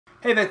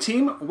Hey there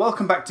team,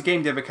 welcome back to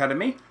Game Dev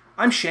Academy.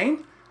 I'm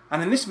Shane,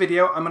 and in this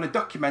video I'm going to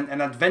document an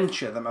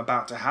adventure that I'm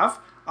about to have.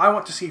 I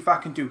want to see if I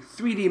can do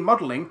 3D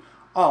modelling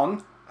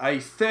on a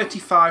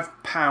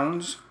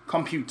 £35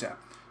 computer.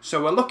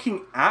 So we're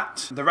looking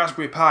at the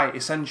Raspberry Pi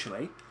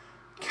essentially.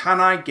 Can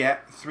I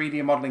get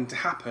 3D modelling to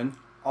happen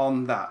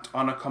on that,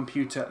 on a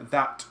computer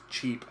that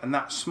cheap and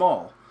that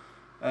small?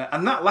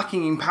 And that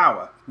lacking in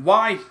power.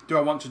 Why do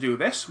I want to do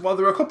this? Well,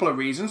 there are a couple of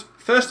reasons.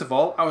 First of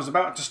all, I was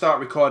about to start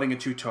recording a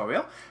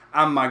tutorial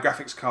and my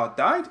graphics card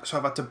died, so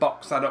I've had to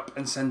box that up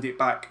and send it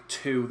back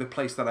to the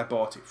place that I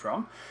bought it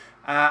from.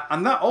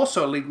 And that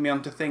also led me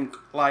on to think,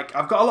 like,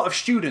 I've got a lot of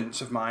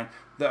students of mine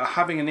that are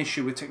having an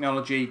issue with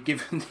technology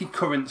given the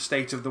current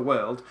state of the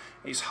world.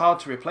 It's hard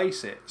to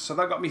replace it. So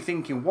that got me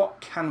thinking, what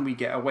can we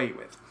get away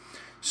with?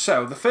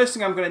 So the first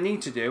thing I'm going to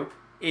need to do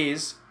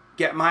is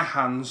get my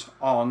hands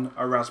on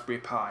a Raspberry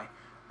Pi.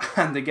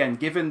 And again,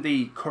 given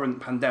the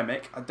current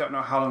pandemic, I don't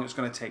know how long it's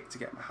going to take to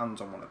get my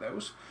hands on one of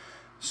those.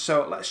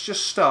 So let's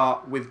just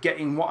start with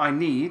getting what I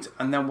need,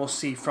 and then we'll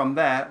see from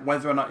there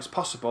whether or not it's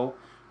possible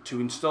to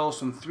install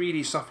some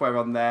 3D software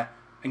on there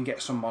and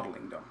get some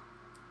modelling done.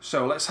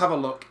 So let's have a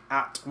look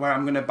at where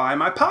I'm going to buy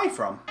my Pi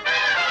from.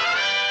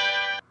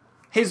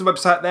 Here's the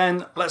website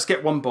then, let's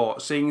get one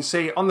bought. So you can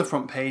see on the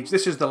front page,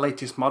 this is the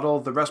latest model,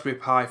 the Raspberry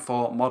Pi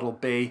 4 Model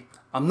B.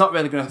 I'm not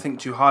really going to think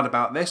too hard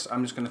about this,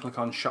 I'm just going to click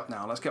on shop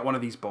now. Let's get one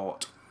of these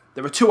bought.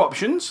 There are two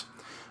options.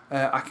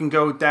 I can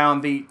go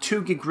down the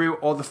 2 gig route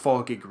or the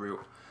 4 gig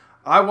route.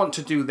 I want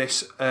to do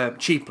this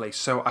cheaply,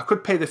 so I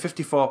could pay the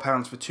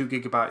 £54 for 2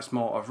 gigabytes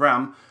more of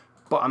RAM,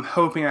 but I'm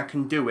hoping I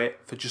can do it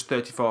for just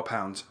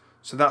 £34.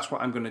 So that's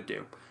what I'm going to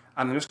do.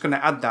 And I'm just going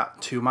to add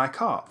that to my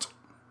cart.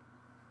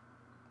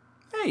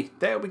 Hey,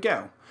 there we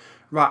go.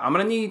 Right, I'm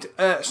going to need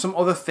some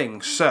other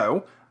things.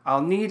 So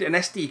I'll need an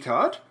SD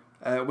card,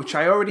 which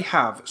I already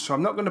have. So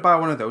I'm not going to buy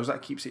one of those.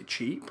 That keeps it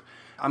cheap.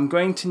 I'm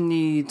going to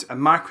need a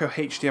micro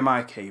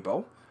HDMI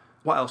cable.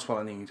 What else will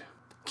I need?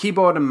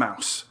 Keyboard and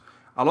mouse.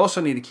 I'll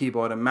also need a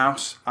keyboard and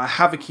mouse. I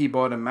have a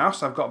keyboard and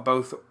mouse. I've got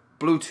both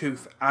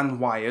Bluetooth and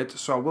wired,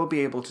 so I will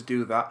be able to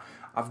do that.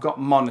 I've got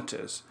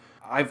monitors.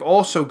 I've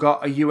also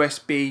got a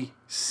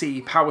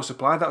USB-C power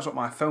supply. That's what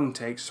my phone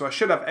takes, so I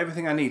should have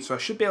everything I need. So I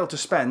should be able to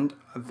spend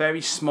a very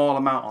small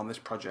amount on this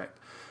project.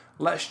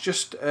 Let's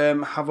just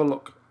have a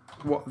look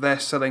what they're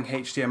selling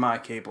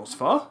HDMI cables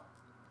for.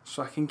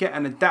 So I can get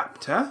an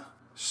adapter.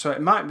 So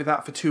it might be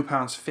that for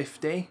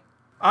 £2.50.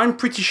 I'm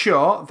pretty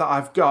sure that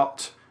I've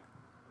got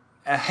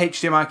a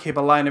HDMI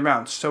cable lying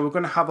around, so we're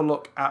going to have a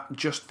look at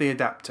just the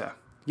adapter.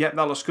 Yep,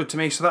 that looks good to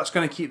me, so that's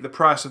going to keep the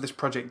price of this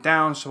project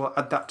down, so we'll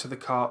add that to the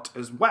cart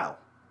as well.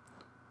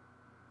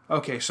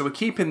 Okay, so we're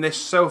keeping this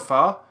so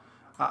far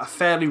at a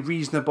fairly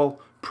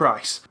reasonable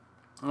price.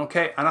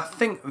 Okay, and I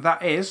think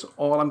that is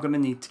all I'm going to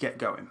need to get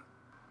going.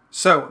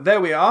 So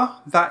there we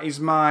are, that is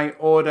my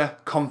order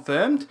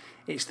confirmed.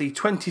 It's the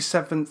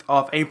 27th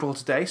of April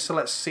today, so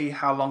let's see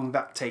how long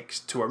that takes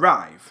to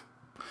arrive.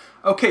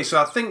 Okay,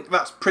 so I think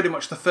that's pretty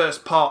much the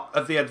first part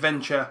of the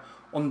adventure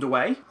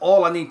underway.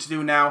 All I need to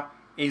do now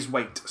is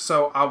wait.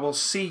 So I will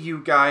see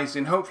you guys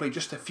in hopefully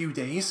just a few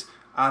days,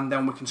 and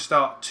then we can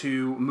start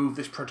to move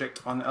this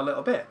project on a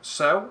little bit.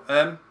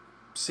 So,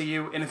 see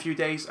you in a few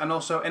days and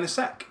also in a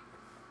sec.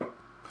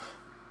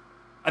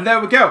 And there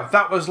we go.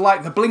 That was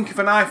like the blink of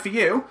an eye for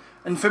you,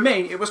 and for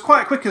me it was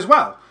quite quick as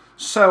well.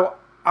 So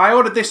I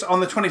ordered this on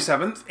the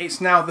 27th.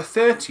 It's now the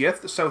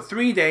 30th, so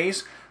 3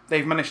 days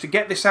they've managed to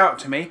get this out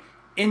to me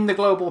in the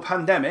global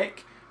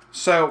pandemic.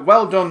 So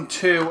well done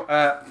to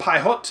Pi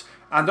Hut,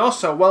 and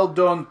also well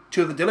done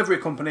to the delivery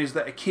companies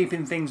that are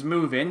keeping things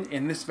moving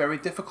in this very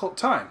difficult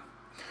time.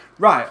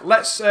 Right,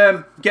 let's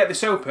get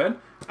this open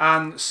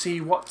and see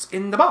what's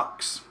in the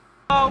box.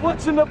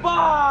 What's in the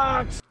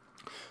box?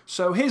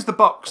 So here's the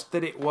box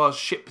that it was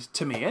shipped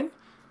to me in.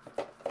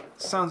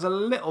 Sounds a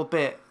little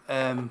bit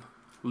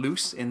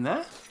loose in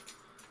there.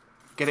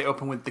 Get it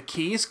open with the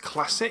keys,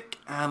 classic,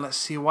 and let's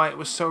see why it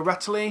was so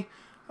rattly.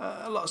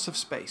 Lots of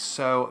space.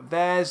 So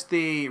there's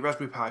the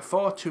Raspberry Pi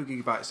 4, 2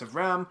 gigabytes of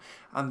RAM,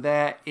 and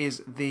there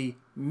is the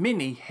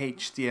mini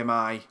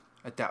HDMI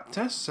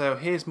adapter. So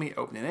here's me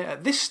opening it.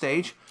 At this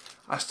stage,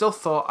 I still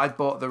thought I'd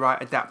bought the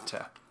right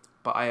adapter,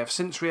 but I have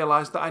since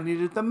realised that I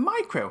needed the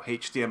micro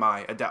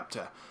HDMI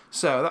adapter.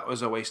 So that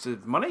was a waste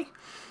of money.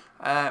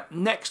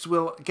 Next,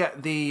 we'll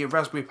get the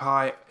Raspberry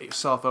Pi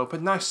itself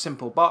open. Nice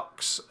simple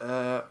box,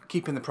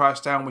 keeping the price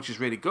down, which is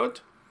really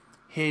good.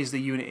 Here's the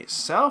unit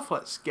itself.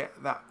 Let's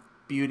get that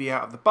beauty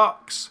out of the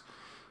box.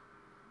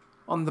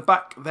 On the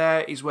back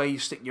there is where you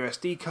stick your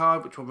SD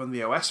card, which will run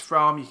the OS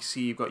from. You can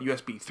see you've got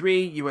USB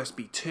 3,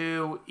 USB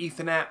 2,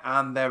 Ethernet,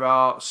 and there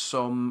are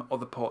some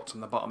other ports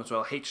on the bottom as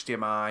well.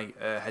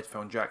 HDMI,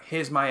 headphone jack.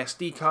 Here's my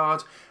SD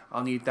card.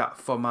 I'll need that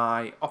for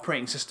my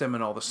operating system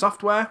and all the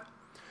software.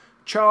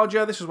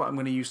 Charger, this is what I'm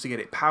going to use to get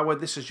it powered.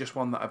 This is just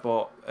one that I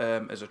bought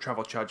as a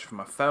travel charger for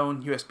my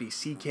phone.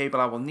 USB-C cable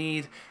I will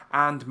need,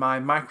 and my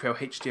micro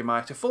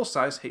HDMI to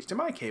full-size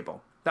HDMI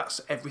cable.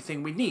 That's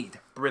everything we need.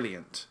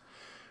 Brilliant.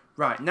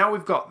 Right, now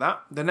we've got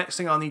that, the next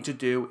thing I'll need to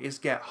do is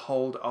get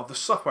hold of the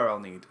software I'll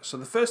need. So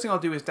the first thing I'll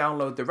do is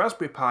download the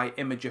Raspberry Pi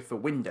Imager for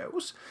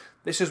Windows.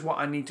 This is what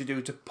I need to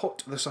do to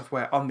put the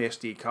software on the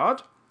SD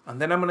card.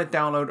 And then I'm going to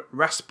download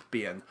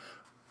Raspbian.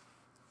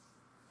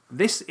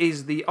 This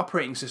is the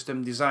operating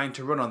system designed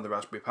to run on the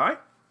Raspberry Pi.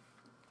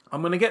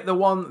 I'm going to get the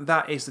one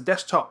that is the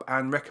desktop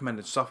and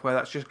recommended software.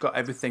 That's just got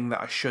everything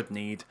that I should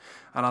need.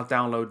 And I'll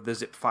download the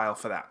zip file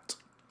for that.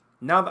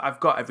 Now that I've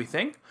got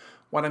everything,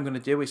 what I'm going to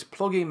do is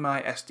plug in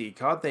my SD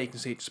card. There you can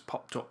see it just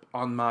popped up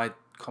on my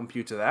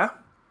computer there.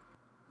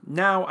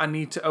 Now I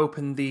need to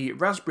open the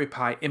Raspberry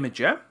Pi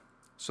Imager.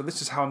 So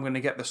this is how I'm going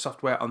to get the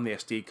software on the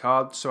SD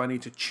card. So I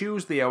need to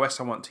choose the OS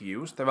I want to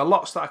use. There are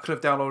lots that I could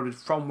have downloaded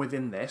from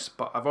within this,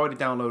 but I've already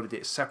downloaded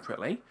it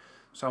separately.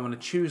 So I'm going to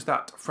choose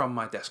that from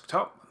my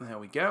desktop. There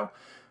we go.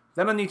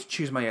 Then I need to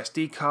choose my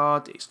SD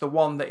card. It's the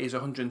one that is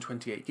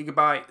 128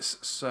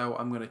 gigabytes. So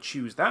I'm going to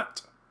choose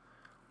that.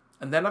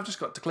 And then I've just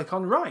got to click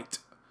on write.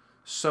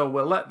 So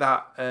we'll let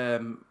that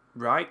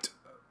write.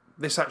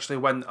 This actually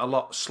went a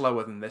lot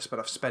slower than this, but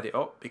I've sped it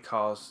up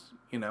because,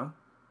 you know,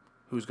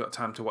 who's got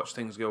time to watch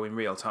things go in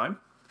real time?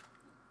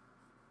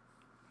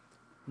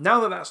 Now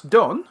that that's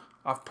done,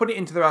 I've put it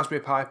into the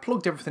Raspberry Pi,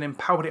 plugged everything in,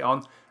 powered it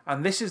on,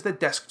 and this is the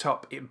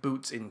desktop it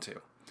boots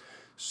into.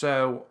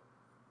 So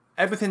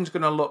everything's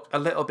going to look a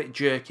little bit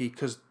jerky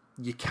because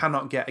you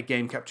cannot get a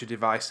game capture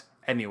device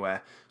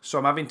anywhere. So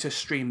I'm having to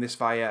stream this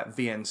via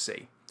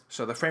VNC.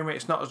 So the frame rate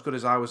is not as good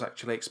as I was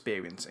actually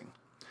experiencing.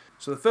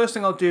 So the first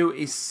thing I'll do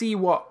is see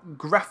what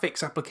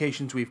graphics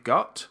applications we've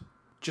got.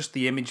 Just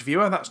the image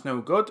viewer, that's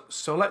no good.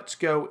 So let's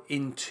go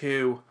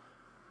into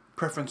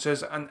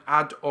preferences and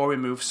add or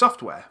remove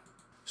software.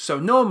 So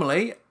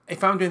normally,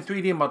 if I'm doing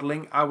 3D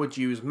modeling, I would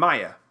use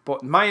Maya.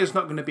 But Maya's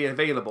not going to be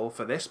available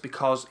for this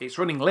because it's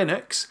running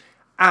Linux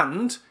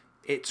and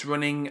it's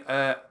running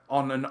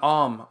on an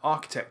ARM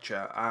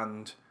architecture,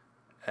 and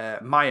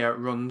Maya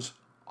runs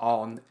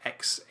on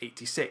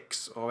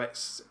x86 or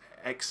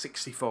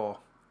x64,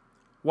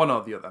 one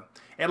or the other.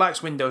 It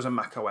likes Windows and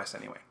Mac OS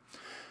anyway.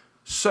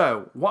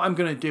 So what I'm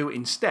going to do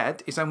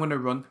instead is I'm going to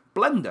run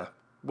Blender,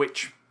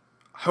 which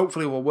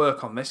hopefully will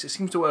work on this. It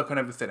seems to work on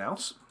everything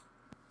else.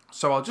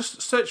 So I'll just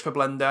search for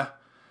Blender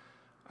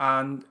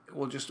and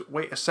we'll just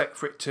wait a sec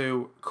for it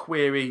to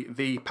query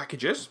the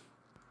packages.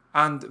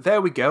 And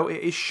there we go. It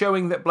is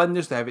showing that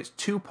Blender's there. It's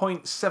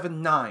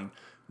 2.79,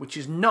 which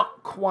is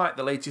not quite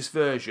the latest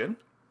version,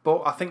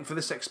 but I think for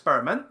this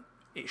experiment,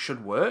 it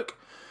should work.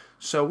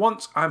 So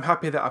once I'm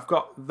happy that I've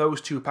got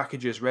those two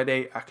packages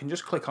ready, I can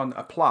just click on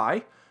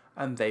Apply,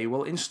 and they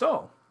will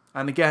install.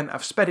 And again,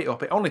 I've sped it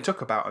up. It only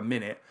took about a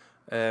minute,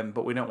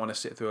 but we don't want to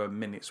sit through a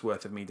minute's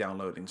worth of me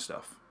downloading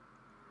stuff.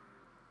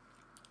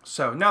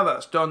 So now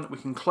that's done, we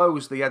can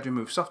close the Add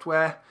Remove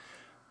software,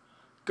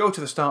 go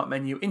to the Start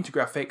menu, into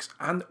Graphics,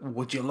 and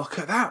would you look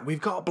at that, we've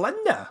got a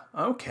Blender.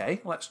 Okay,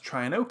 let's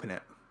try and open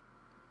it.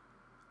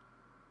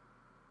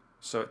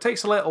 So it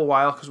takes a little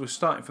while because we're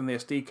starting from the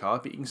SD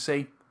card, but you can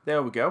see,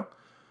 there we go.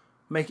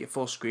 Make it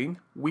full screen.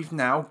 We've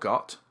now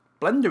got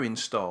Blender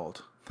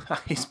installed.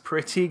 That is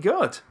pretty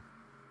good.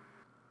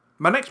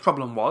 My next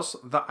problem was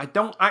that I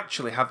don't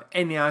actually have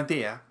any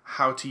idea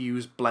how to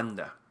use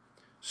Blender.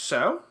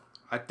 So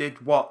I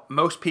did what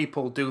most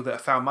people do that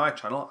have found my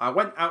channel. I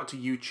went out to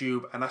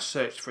YouTube and I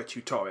searched for a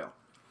tutorial.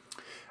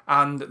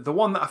 And the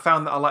one that I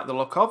found that I liked the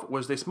look of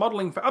was this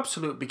Modeling for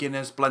Absolute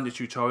Beginners Blender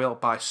tutorial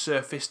by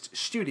Surfaced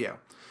Studio.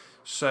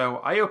 So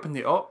I opened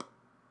it up,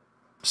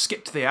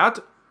 skipped the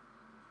ad.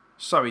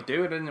 Sorry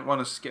dude, I didn't want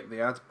to skip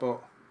the ad,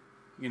 but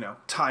you know,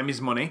 time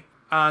is money.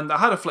 And I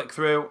had a flick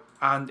through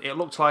and it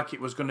looked like it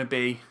was going to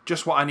be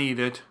just what I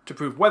needed to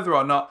prove whether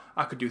or not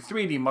I could do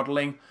 3D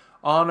modeling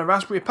on a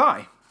Raspberry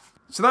Pi.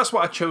 So that's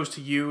what I chose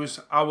to use.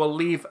 I will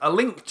leave a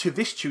link to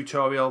this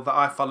tutorial that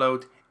I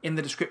followed in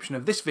the description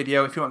of this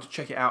video if you want to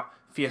check it out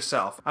for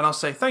yourself. And I'll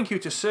say thank you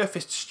to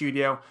Surfaced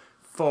Studio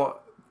for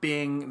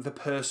being the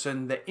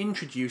person that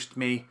introduced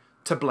me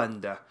to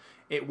Blender.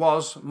 It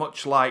was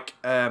much like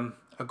a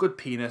good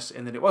penis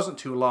in that it wasn't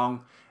too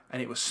long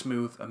and it was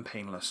smooth and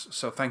painless.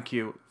 So thank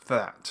you for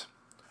that.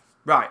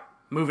 Right,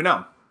 moving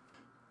on.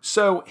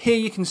 So here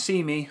you can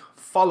see me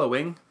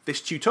following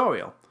this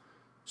tutorial.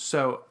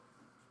 So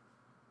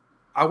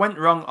I went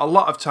wrong a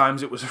lot of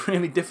times. It was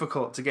really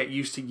difficult to get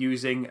used to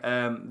using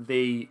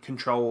the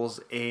controls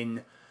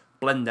in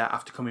Blender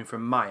after coming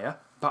from Maya,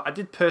 but I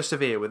did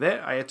persevere with it.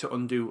 I had to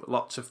undo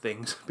lots of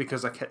things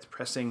because I kept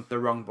pressing the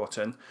wrong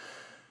button.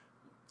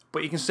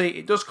 But you can see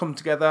it does come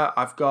together.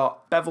 I've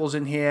got bevels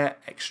in here,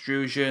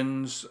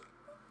 extrusions,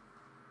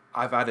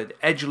 I've added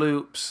edge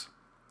loops,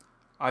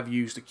 I've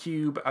used a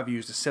cube, I've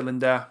used a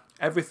cylinder.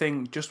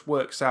 Everything just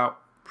works out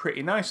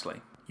pretty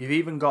nicely. You've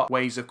even got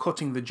ways of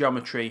cutting the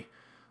geometry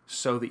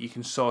so that you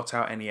can sort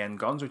out any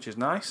n-gons, which is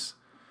nice.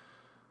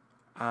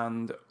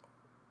 And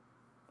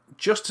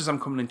just as I'm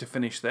coming in to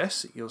finish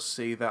this, you'll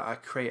see that I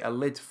create a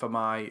lid for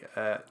my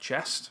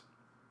chest.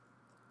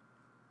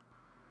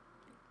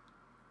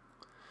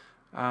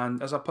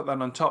 And as I put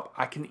that on top,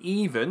 I can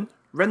even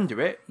render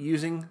it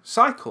using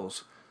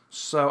cycles.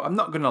 So I'm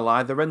not going to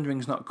lie, the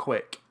rendering's not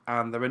quick,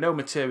 and there are no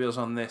materials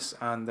on this,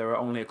 and there are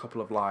only a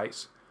couple of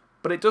lights.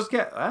 But it does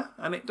get there,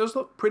 and it does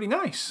look pretty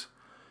nice.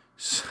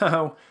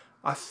 So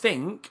I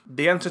think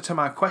the answer to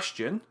my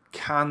question,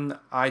 can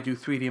I do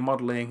 3D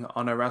modelling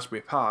on a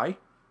Raspberry Pi,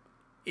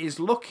 is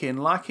looking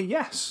like a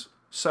yes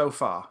so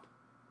far.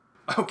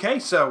 Okay,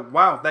 so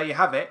wow, there you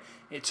have it.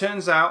 It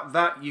turns out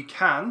that you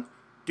can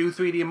do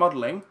 3D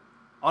modelling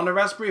on a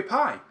Raspberry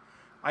Pi.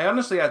 I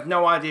honestly had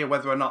no idea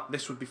whether or not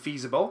this would be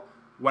feasible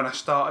when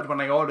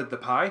I ordered the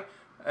Pi,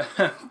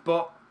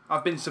 but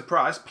I've been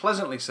surprised,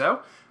 pleasantly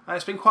so, and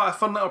it's been quite a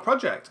fun little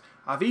project.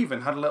 I've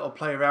even had a little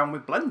play around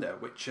with Blender,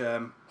 which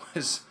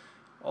was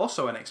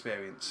also an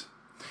experience.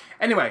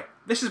 Anyway,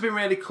 this has been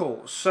really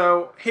cool,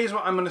 so here's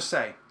what I'm going to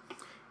say.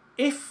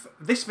 If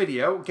this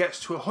video gets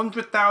to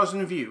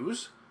 100,000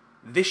 views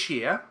this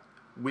year,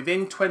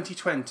 within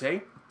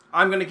 2020,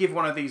 I'm going to give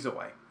one of these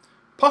away.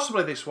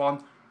 Possibly this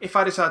one. If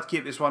I decide to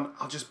keep this one,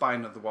 I'll just buy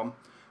another one.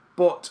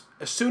 But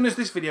as soon as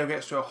this video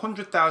gets to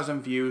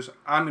 100,000 views,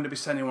 I'm going to be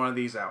sending one of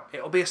these out.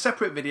 It'll be a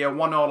separate video,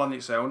 one all on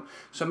its own,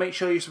 so make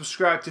sure you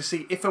subscribe to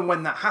see if and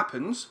when that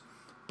happens.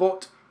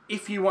 But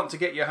if you want to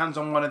get your hands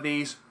on one of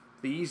these,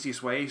 the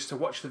easiest way is to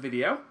watch the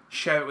video,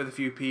 share it with a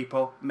few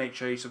people, make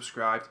sure you're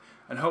subscribed,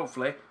 and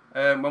hopefully,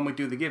 when we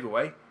do the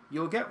giveaway,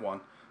 you'll get one.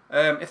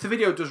 If the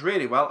video does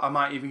really well, I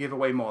might even give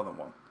away more than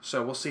one.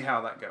 So we'll see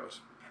how that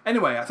goes.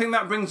 Anyway, I think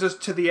that brings us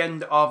to the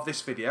end of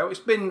this video.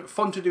 It's been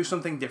fun to do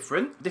something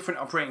different.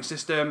 Different operating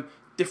system,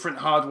 different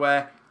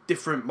hardware,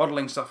 different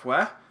modelling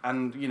software.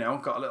 And, you know,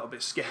 got a little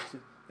bit scared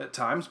at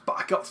times. But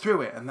I got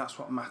through it, and that's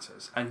what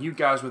matters. And you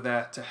guys were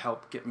there to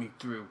help get me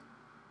through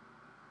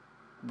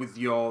with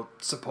your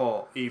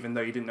support, even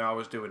though you didn't know I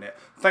was doing it.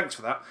 Thanks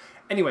for that.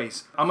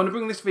 Anyways, I'm going to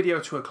bring this video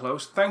to a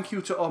close. Thank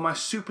you to all my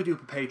super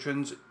duper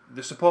patrons.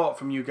 The support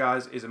from you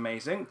guys is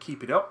amazing.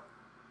 Keep it up.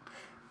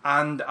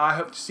 And I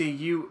hope to see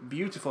you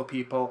beautiful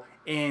people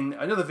in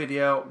another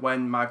video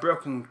when my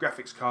broken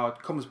graphics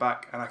card comes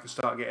back and I can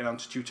start getting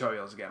onto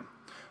tutorials again.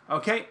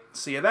 Okay,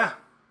 see you there.